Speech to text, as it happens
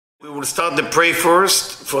We will start the pray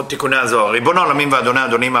first for Tikkunei Zohar. ריבון העולמים ואדוני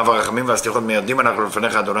אדונים אב הרחמים והסליחות מיידים אנחנו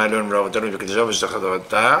לפניך אדוני אלוהינו ולאבותינו ובקדושה ושתך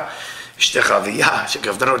תורתה אשתך אביה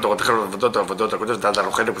שקרבתנו לתורתך ולעבודות העבודות הקודש נתת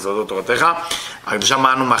אנוכנו בסודות תורתך הקדושה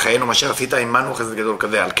מענו מחיינו מה שעשית עמנו חסד גדול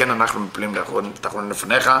כזה על כן אנחנו מפלים תחתונים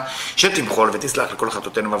לפניך שתמחול ותסלח לכל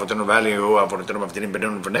חטאותינו ואבותינו ואל יהיו עוונותינו מבדילים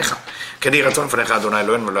בינינו לבניך כן יהי רצון לפניך אדוני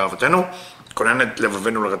אלוהינו ולאבותינו כונן את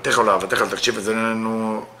לבבנו לרתך ולאהבתך תקשיב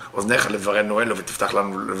אזנינו אוזניך לברנו אלו ותפתח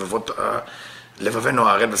לנו לבבנו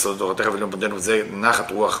הערל בסודות תורתך ולמודנו וזה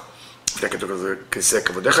נחת רוח כיסא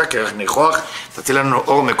כבודיך כרך ניחוח תציל לנו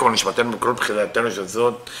אור מקור נשמתנו בכל בחילתנו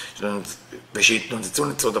שזאת ושיתנוצצו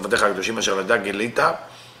נצרות עבדיך הקדושים אשר לדע גילית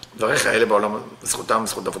דבריך האלה בעולם זכותם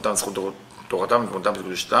זכות אבותם זכות תורתם ותמותם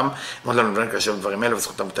וקדושתם מאוד לנו לבן כאשר דברים אלה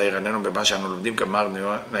וזכותם תאיר עינינו במה שאנו לומדים כמר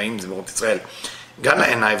נעים זמירות ישראל גן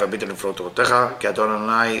לעיניי והביט על נפלאות תורתך, כי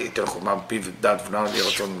אדוני ייתן חוכמה בפיו ודעת ונאמר לי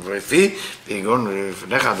רצון ורפי, ויגון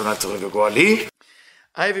לפניך אדוני צורך וגואלי.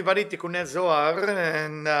 Hi everybody, Tikkunei Zohar,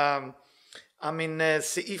 and I'm in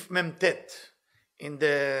Seif Memtet in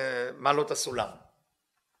the Malot HaSulam.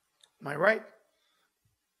 Am I right?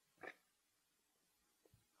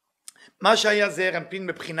 מה שהיה זעיר אנפין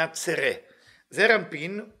מבחינת צרה. זעיר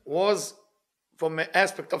אנפין was from an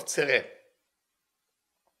aspect of צרה.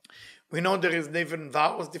 We know there is different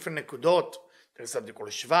vowels, different nekudot. There is something called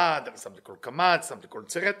shva, there is something called kamat, something called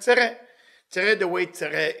tzere. Tzere, the way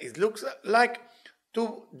tzere is, looks like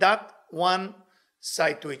two dot one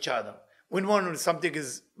side to each other. When something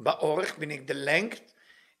is ba'orech, meaning the length,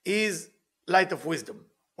 is light of wisdom.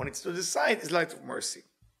 When it's to the side, it's light of mercy.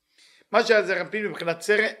 מה שהזעיר אנפין מבחינת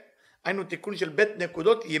צרה, היינו תיקון של בית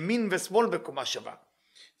נקודות, ימין ושמאל בקומה שווה.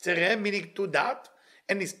 צרה, meaning two dot,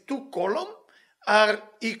 and it's two column, are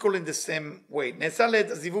equal in the same way. נעשה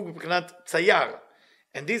לזיווג מבחינת צייר.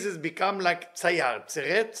 And this has become like צייר.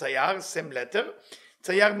 צרה, צייר, same letter.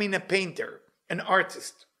 צייר mean a painter, an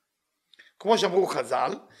artist. כמו שאמרו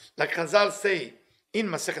חז"ל, like חז"ל say in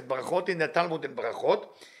מסכת ברכות, in the Talmud in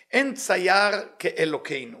ברכות, אין צייר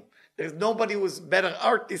כאלוקינו. There is nobody who is better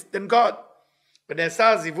artist than God. ונעשה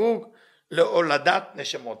הזיווג להולדת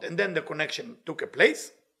נשמות. And then the connection took a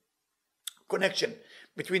place. Connection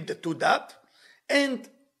between the two dots. And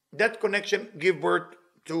that connection give birth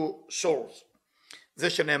to souls. זה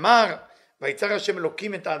שנאמר, ויצר השם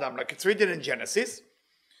אלוקים את האדם, like it's written in Genesis,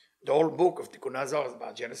 the whole book of Tikkunei Zohar is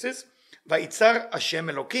about Genesis, ויצר השם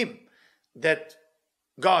אלוקים, that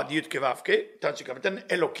God, י' כו' כ', תן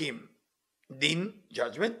אלוקים, din,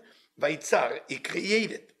 judgment, ויצר, he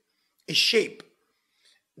created, a shape,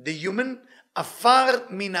 the human, עפר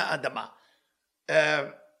מן האדמה,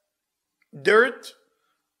 dirt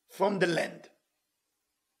from the land.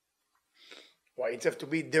 Why it have to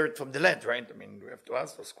be dirt from the land, right? I mean, we have to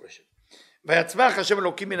ask those questions. ויצמח השם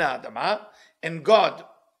אלוקים מן האדמה, and God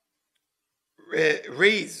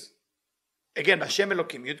raised, again, השם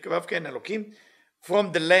אלוקים, י' כו' כ' אלוקים,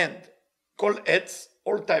 from the land, כל עץ,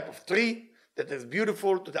 all type of tree, that is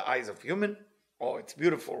beautiful to the eyes of human, or it's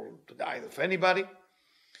beautiful to the eyes of anybody.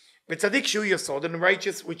 וצדיק שהוא יסוד, and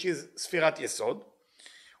righteous, which is ספירת יסוד,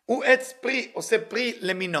 הוא עץ פרי, עושה פרי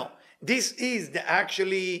למינו. This is the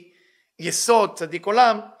actually Yesod Tzadik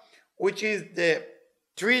Olam, which is the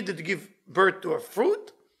tree that gives birth to a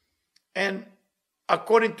fruit and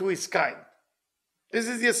according to his kind. This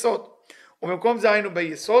is Yesod. ובמקום זה היינו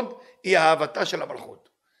ביסוד היא אהבתה של המלכות.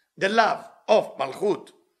 The love of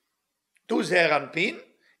מלכות to זעיר אנפין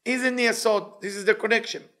is in Yesod. This is the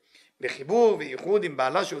connection. בחיבור וייחוד עם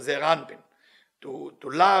בעלה שהוא זעיר אנפין. To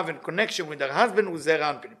love and connection with her husband הוא זעיר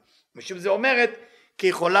אנפין. משום זה אומרת כי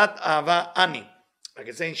יכולת אהבה אני. Like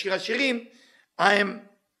I say in Shir HaShirim, I am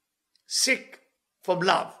sick from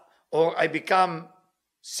love, or I become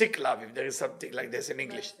sick love, if there is something like this in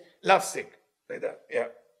English. Love sick, like that, yeah.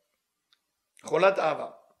 חולת אהבה.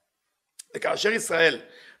 וכאשר ישראל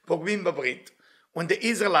פוגמים בברית, when the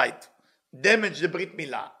Israelite damaged the ברית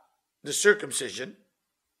מילה, the circumcision,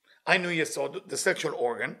 היינו יסוד, the sexual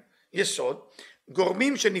organ, יסוד,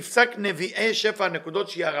 גורמים שנפסק נביאי שפע הנקודות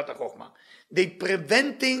שיערת החוכמה. They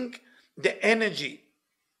preventing the energy,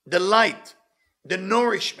 the light, the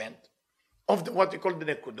nourishment of what we call the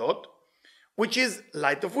nekudot, which is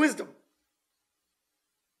light of wisdom.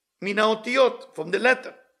 Mina otiyot, from the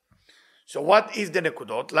letter. So what is the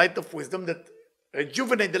nekudot? Light of wisdom that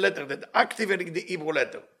rejuvenate the letter, that activate the Hebrew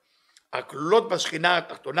letter. הכלולות בשכינה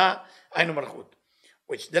התחתונה, היינו מלכות.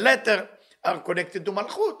 Which the letter are connected to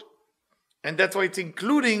malchut. And that's why it's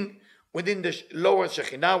including within the lower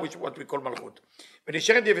Shekhinah, which is what we call Malchut.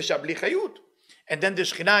 ונשארת יבשה בלי חיות. And then the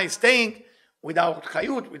Shekhinah is staying without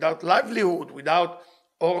חיות, without livelihood, without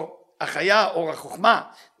or החיה, or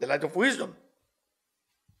החוכמה, the light of wisdom.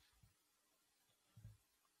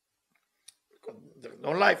 There is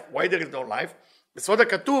no life. Why there is no life? בסוד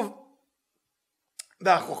הכתוב,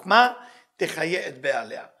 והחוכמה תחיה את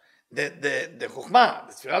בעליה. The חוכמה,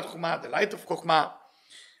 the ספירת חוכמה, the light of חוכמה,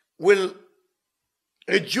 will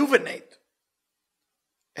rejuvenate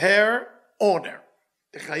her owner.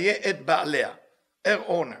 תחיה את בעליה. Her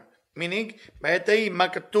owner. meaning, בעת ההיא, מה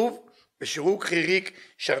כתוב? בשירוק חיריק,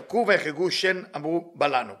 שרקו ויחגו שן, אמרו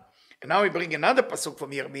בלנו. And now we bring another pasuk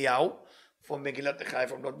from Yirmiyahu, from Megillat Echai,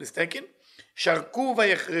 if I'm not mistaken. Sharku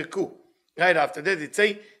vayechreku. Right after that, it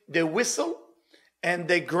say they whistle and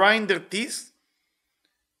they grind their teeth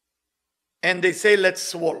and they say, let's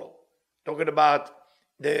swallow. Talking about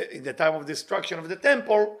in the time of destruction of the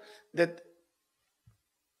temple, that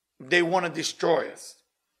they want to destroy us.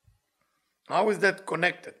 How is that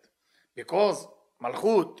connected? Because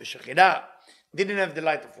Malchut, the Shekhinah, didn't have the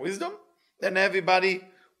light of wisdom, then everybody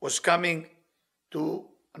was coming to,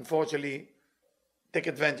 unfortunately, take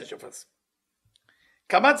advantage of us.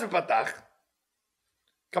 Kamatz v'patach.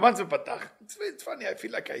 It's funny, I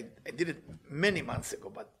feel like I did it many months ago,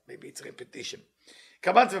 but maybe it's repetition.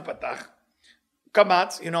 Kamatz v'patach.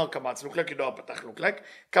 Kamatz, you know kamatz look like, you know how patach look like.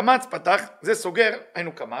 Kamatz patach, זה סוגר,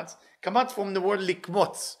 היינו קמץ. קמץ from the word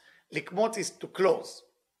לקמוץ. לקמוץ is to close.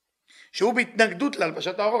 שהוא בהתנגדות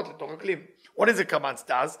להלבשת האורות, לתוך הכלים. What is a קמץ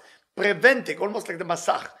does? Preventing, almost like the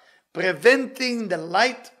מסך. Preventing the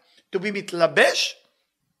light to be מתלבש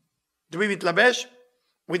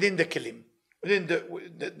within the כלים.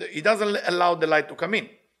 It doesn't allow the light to come in.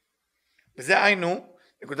 וזה היינו,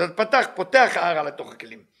 נקודת פתח, פותח הארה לתוך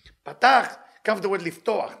הכלים. פתח, comes the word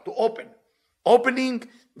לפתוח, to open. Opening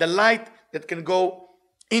the light that can go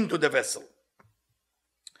into the vessel.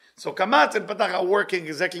 So kamatz and patach are working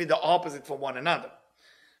exactly the opposite from one another.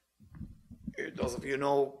 Those of you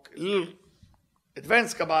know, little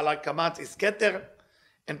advanced Kabbalah, kamatz is keter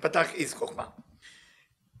and patach is chokhmah.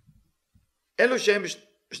 אלו שהם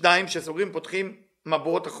שניים שסוגרים פותחים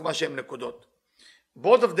מבואות החוכמה שהם נקודות.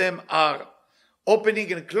 Both of them are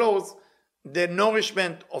opening and close the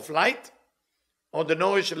nourishment of light, or the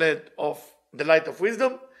nourishment of the light of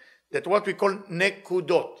wisdom, that what we call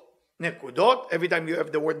nekudot. Nekudot, every time you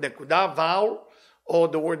have the word nekuda, vowel, or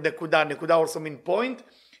the word nekuda also mean point,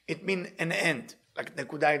 it means an end, like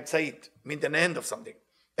nekuda etzait, means an end of something.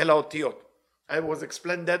 Ela otiyot. I was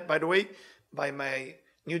explained that, by the way, by my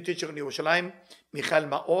new teacher in Yerushalayim, Michael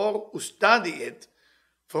Maor, who studied it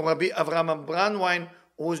from Rabbi Avraham Brandwein,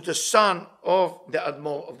 who is the son of the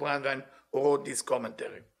Admor of Brandwein, who wrote this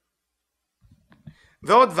commentary.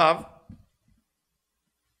 ועוד ו'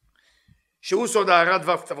 שהוא סוד הארת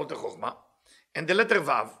ו' קצוות החוכמה, and the letter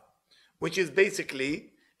ו', which is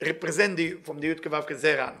basically representing from the י' כו'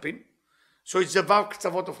 כזרע אנפין, so it's the ו'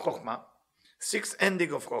 קצוות of חוכמה, six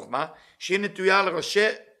ending of חוכמה, שהיא נטויה לראשי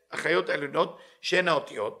החיות העליונות שהן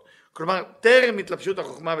האותיות, כלומר טרם התלבשות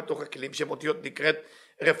החוכמה בתוך הכלים שהם אותיות נקראת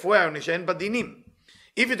רפואה או שהן בדינים.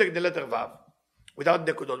 If you take the letter ו' without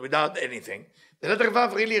נקודות, without anything, the letter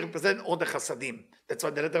Vav really represents all the chasadim. That's why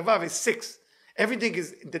the letter Vav is 6. Everything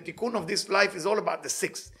is, the Tikkun of this life is all about the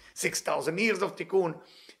 6. 6,000 years of Tikkun,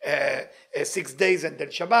 6 days and then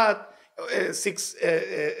Shabbat,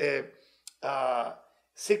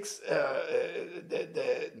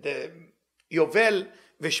 the Yovel,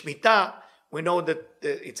 Veshmita, we know that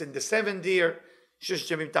it's in the 7th year, Shesh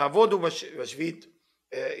Yemim Ta'avodu, Vashvit,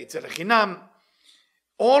 it's a Rechinam.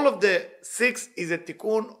 All of the 6 is a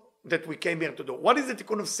Tikkun that we came here to do. What is the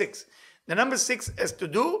Tikkun of 6? The number 6 has to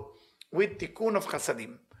do with Tikkun of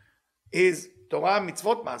Chasadim. Is Torah,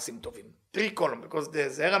 Mitzvot, Maasim Tovim. 3 columns, because the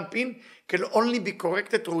Ze'er Anpin can only be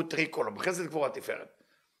corrected through 3 columns. Chesed, Gvura, Tiferet.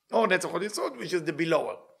 Or Netzach Hod Yisod, which is the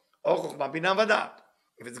belower. Or Chokhmah, Bina, Vadat,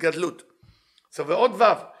 if it's Gadlut. So ועוד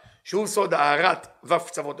ו', שהוא סוד הארת ו'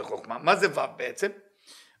 קצוות החוכמה. מה זה ו' בעצם?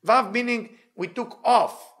 ו' meaning we took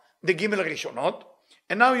off the גימל הראשונות,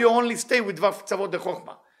 and now you only stay with ו' קצוות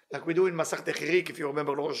החוכמה. like we do in מסכת חיריק, if you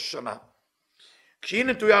remember, לראש השנה. כשהיא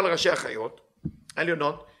נטויה על ראשי החיות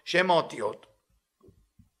העליונות, שהן האותיות,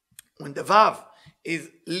 when the ו' is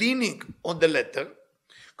leaning on the letter,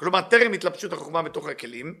 כלומר טרם התלבשות החוכמה בתוך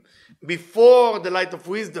הכלים, before the light of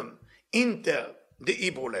wisdom enter the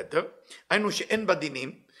Hebrew letter, היינו שאין בה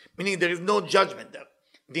דינים, meaning there is no judgment there.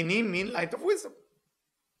 דינים mean light of wisdom.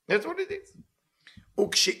 That's what it is.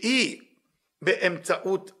 וכשהיא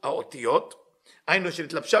באמצעות האותיות, היינו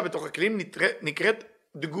שנתלבשה בתוך הכלים, נקראת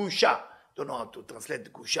דגושה. Don't know how to translate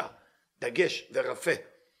דגושה. דגש ורפה.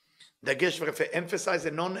 דגש ורפה. Emphasize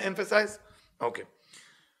and non-emphasize? Okay.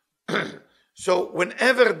 So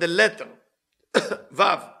whenever the letter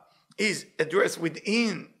Vav is addressed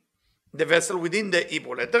within the vessel, within the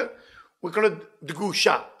Hebrew letter, we call it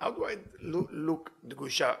dgusha. How do I look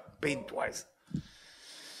dgusha paint-wise?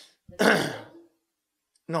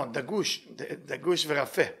 No, dagush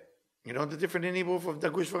v'rafeh. You know the difference in Hebrew of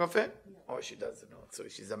dagush v'rafeh? Oh, she doesn't know. So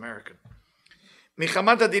she's American.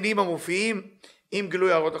 מחמת הדינים המופיעים עם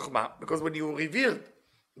גילוי אורות החוכמה. Because when you reveal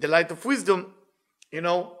the light of wisdom, you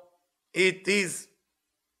know, it is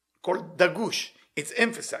called dagush. It's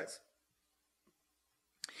emphasized.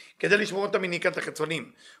 כדי לשמור אותם מניקת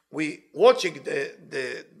החיצונים. We watching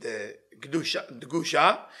the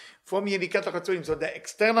קדושה from יניקת החיצונים. So the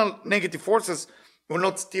external negative forces will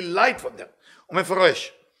not steal light from them. הוא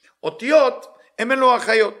מפרש. אותיות הם אלו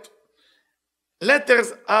החיות.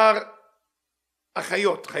 Letters are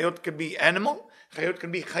החיות. חיות can be animal, חיות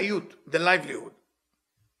can be חיות, the livelihood.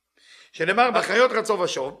 שנאמר בחיות רצו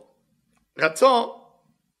ושוב, רצו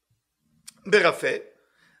ברפה,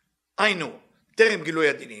 היינו, טרם גילוי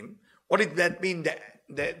הדינים. What did that mean?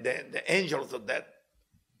 The angels of that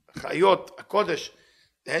חיות, הקודש,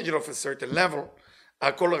 the angel of a certain level,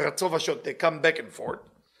 הכל רצו ושוב, they come back and forth.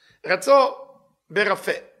 רצו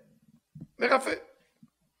ברפה, ברפה.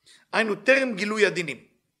 היינו טרם גילוי הדינים.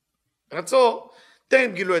 רצו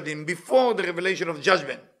טרם גילוי הדינים, before the revelation of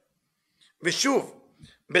judgment. ושוב,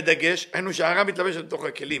 בדגש, היינו שהערה מתלבשת לתוך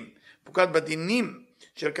הכלים, פוקד בדינים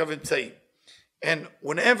של קו אמצעי. And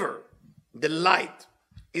whenever the light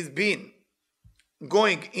is being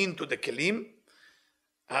going into the כלים,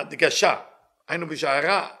 ההדגשה, היינו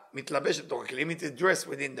בשערה מתלבשת לתוך הכלים, it is dressed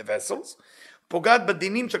within the vessels, פוגעת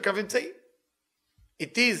בדינים של קו אמצעי.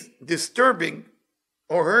 It is disturbing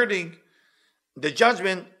or hurting the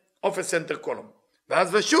judgment of a center column.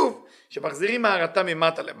 ואז ושוב, שמחזירים הערתה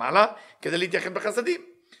ממטה למעלה, כדי להתייחד בחסדים.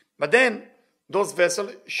 But then, those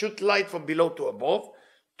vessels shoot light from below to above,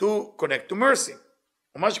 to connect to mercy.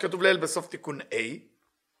 ומה שכתוב לאל בסוף תיקון A,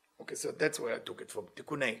 okay, so that's where I took it from,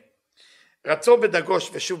 תיקון A. רצו בדגוש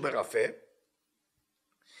ושוב ברפה,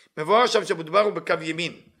 מבואר עכשיו שמדובר הוא בקו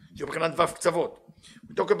ימין, שהוא מבחינת ו' קצוות.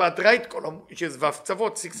 We talk about right column, which is ו'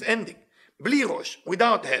 קצוות, 6 ending, בלי ראש,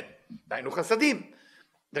 without head, דהיינו חסדים.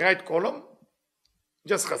 The right column,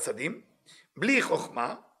 just חסדים, בלי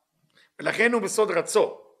חוכמה, ולכן הוא בסוד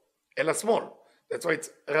רצו, אל השמאל. That's why it's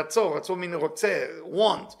רצו, רצו מן רוצה,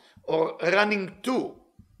 want, or running to,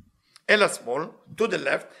 אל השמאל, to the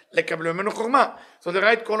left, לקבל ממנו חוכמה. So the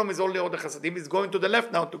right column is only all the חסדים, is going to the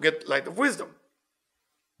left now to get light of wisdom.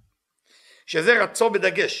 שזה רצו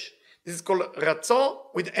בדגש. This is called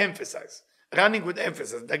רצו with emphasis. running with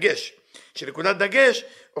emphasis, דגש. שנקודת דגש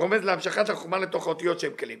רומז להמשכת החוכמה לתוך האותיות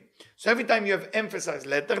שהם כלים. So every time you have emphasized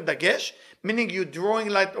letter, דגש, meaning you drawing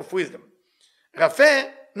light of wisdom. רפה,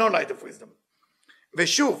 no light of wisdom.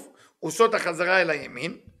 ושוב, עושות החזרה אל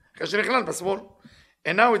הימין, אחרי שנכלל בשמאל.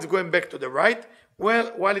 And now it's going back to the right,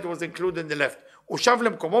 while it was included in the left. הוא שב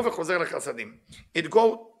למקומו וחוזר לחסדים. It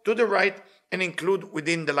go to the right and include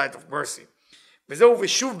within the light of mercy. וזהו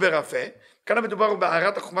ושוב ברפה, כאן מדובר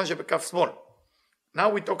בהערת החוכמה שבכף שמאל. Now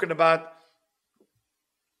we're talking about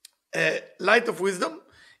light of wisdom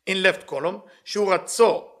in left column, שהוא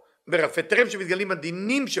רצו ברפה, תרם שמתגלים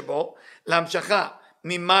הדינים שבו להמשכה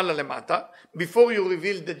ממעלה למטה, before you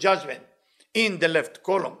reveal the judgment in the left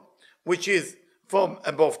column, which is from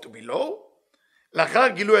above to below, לאחר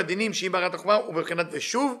גילוי הדינים שהיא מערת החוכמה ובבחינת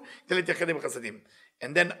ושוב כדי להתייחד עם חסדים.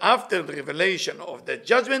 And then after the revelation of the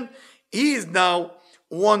judgment, he is now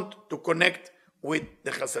want to connect with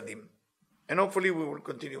the chasadim. And hopefully we will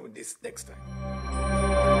continue with this next time.